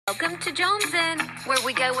Welcome to Jonesin, where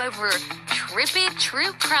we go over trippy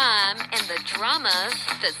true crime and the drama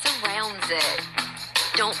that surrounds it.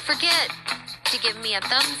 Don't forget to give me a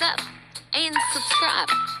thumbs up and subscribe.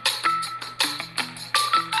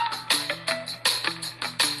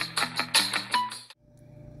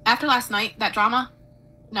 After last night, that drama?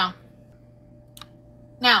 No.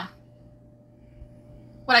 Now,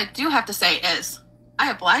 what I do have to say is,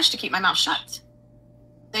 I obliged to keep my mouth shut.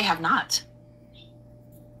 They have not.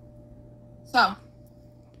 So,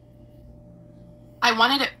 I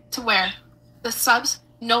wanted it to where the subs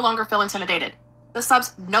no longer feel intimidated. The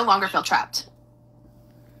subs no longer feel trapped.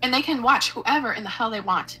 And they can watch whoever in the hell they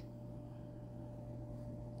want.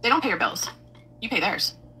 They don't pay your bills. You pay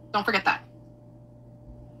theirs. Don't forget that.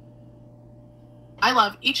 I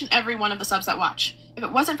love each and every one of the subs that watch. If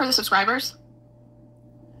it wasn't for the subscribers,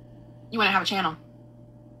 you wouldn't have a channel.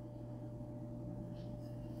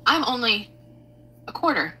 I'm only a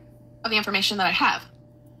quarter of the information that I have.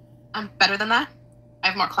 I'm better than that. I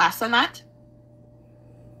have more class than that.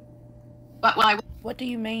 But when What do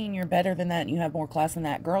you mean you're better than that and you have more class than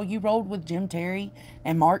that? Girl, you rolled with Jim Terry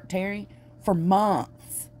and Mark Terry for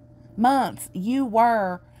months. Months. You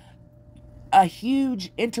were a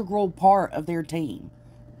huge integral part of their team.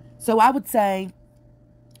 So I would say,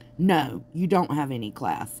 no, you don't have any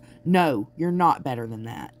class. No, you're not better than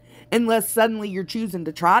that. Unless suddenly you're choosing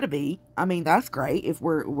to try to be. I mean, that's great. If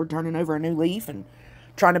we're turning over a new leaf and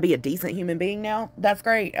trying to be a decent human being now, that's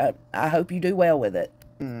great. I hope you do well with it.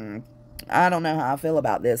 I don't know how I feel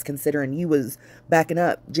about this, considering you was backing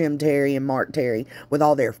up Jim Terry and Mark Terry with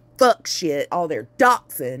all their fuck shit, all their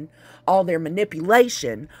doxing, all their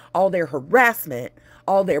manipulation, all their harassment,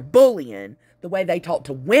 all their bullying, the way they talk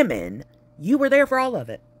to women. You were there for all of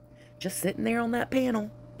it. Just sitting there on that panel,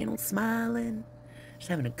 you know, smiling. Just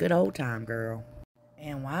having a good old time, girl.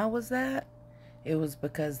 And why was that? It was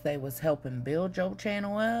because they was helping build your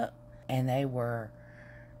channel up. And they were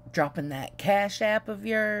dropping that Cash App of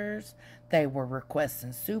yours. They were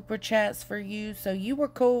requesting super chats for you. So you were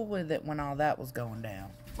cool with it when all that was going down.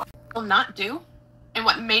 What I will not do, and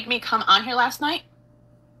what made me come on here last night,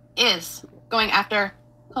 is going after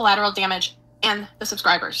collateral damage and the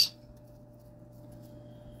subscribers.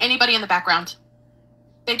 Anybody in the background.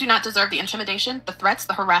 They do not deserve the intimidation, the threats,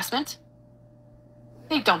 the harassment.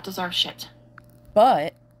 They don't deserve shit.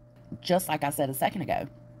 But, just like I said a second ago,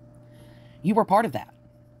 you were part of that.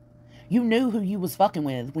 You knew who you was fucking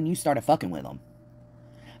with when you started fucking with them.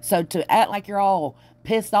 So to act like you're all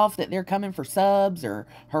pissed off that they're coming for subs or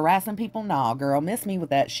harassing people, nah, girl, miss me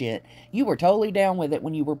with that shit. You were totally down with it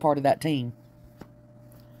when you were part of that team.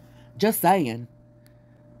 Just saying.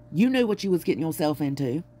 You knew what you was getting yourself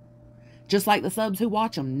into. Just like the subs who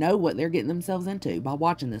watch them know what they're getting themselves into by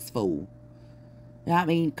watching this fool. I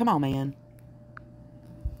mean, come on, man.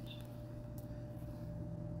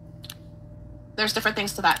 There's different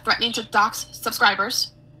things to that. Threatening to dox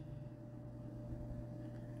subscribers.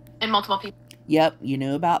 And multiple people. Yep, you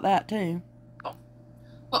knew about that too.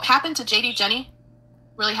 What happened to JD Jenny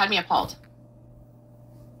really had me appalled.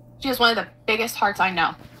 She is one of the biggest hearts I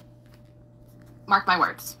know. Mark my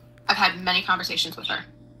words. I've had many conversations with her.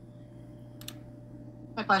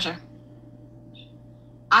 My pleasure.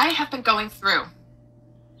 I have been going through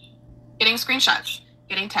getting screenshots,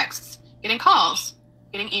 getting texts, getting calls,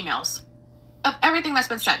 getting emails of everything that's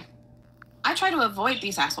been said. I try to avoid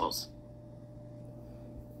these assholes.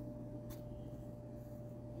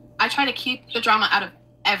 I try to keep the drama out of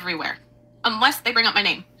everywhere, unless they bring up my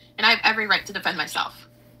name, and I have every right to defend myself.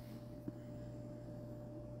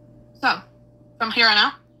 So, from here on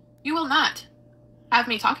out, you will not have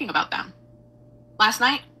me talking about them. Last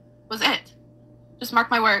night was it. Just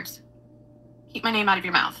mark my words. Keep my name out of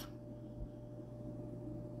your mouth.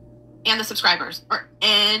 And the subscribers, or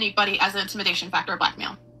anybody as an intimidation factor or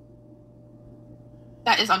blackmail.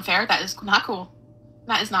 That is unfair. That is not cool.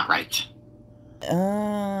 That is not right.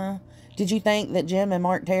 Did you think that Jim and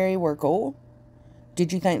Mark Terry were cool?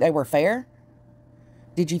 Did you think they were fair?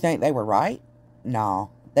 Did you think they were right?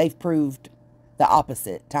 No, they've proved the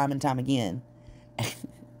opposite time and time again.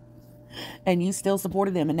 And you still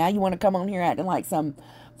supported them. And now you want to come on here acting like some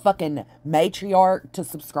fucking matriarch to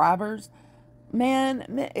subscribers? Man,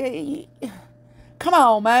 come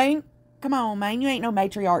on, man. Come on, man. You ain't no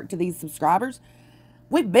matriarch to these subscribers.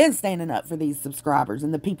 We've been standing up for these subscribers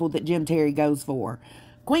and the people that Jim Terry goes for.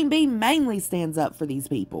 Queen Bee mainly stands up for these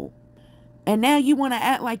people. And now you want to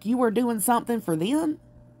act like you were doing something for them?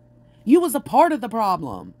 You was a part of the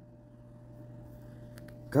problem.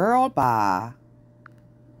 Girl, bye.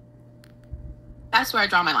 That's where I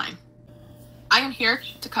draw my line. I am here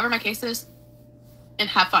to cover my cases and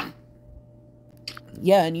have fun.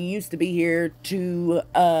 Yeah, and you used to be here to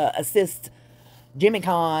assist Jimmy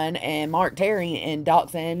Con and Mark Terry in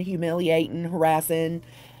doxing, humiliating, harassing,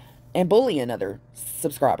 and bullying other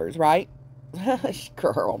subscribers, right?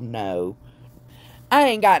 Girl, no. I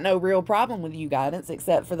ain't got no real problem with you, Guidance,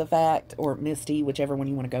 except for the fact, or Misty, whichever one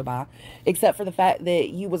you want to go by, except for the fact that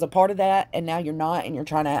you was a part of that and now you're not, and you're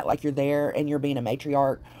trying to act like you're there and you're being a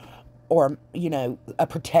matriarch or, you know, a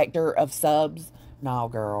protector of subs. Nah,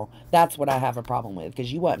 girl, that's what I have a problem with,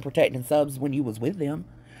 because you wasn't protecting subs when you was with them.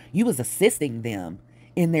 You was assisting them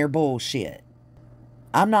in their bullshit.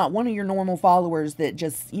 I'm not one of your normal followers that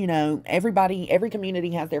just, you know, every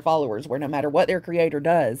community has their followers where no matter what their creator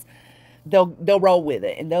does, they'll roll with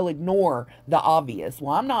it and they'll ignore the obvious.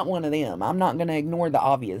 Well, I'm not one of them. I'm not going to ignore the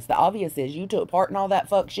obvious. The obvious is you took part in all that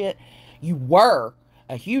fuck shit. You were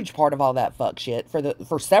a huge part of all that fuck shit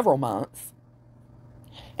for several months.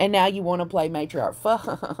 And now you want to play matriarch.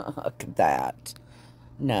 Fuck that.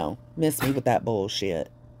 No, miss me with that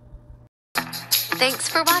bullshit. Thanks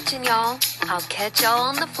for watching, y'all. I'll catch y'all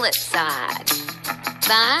on the flip side.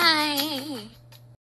 Bye.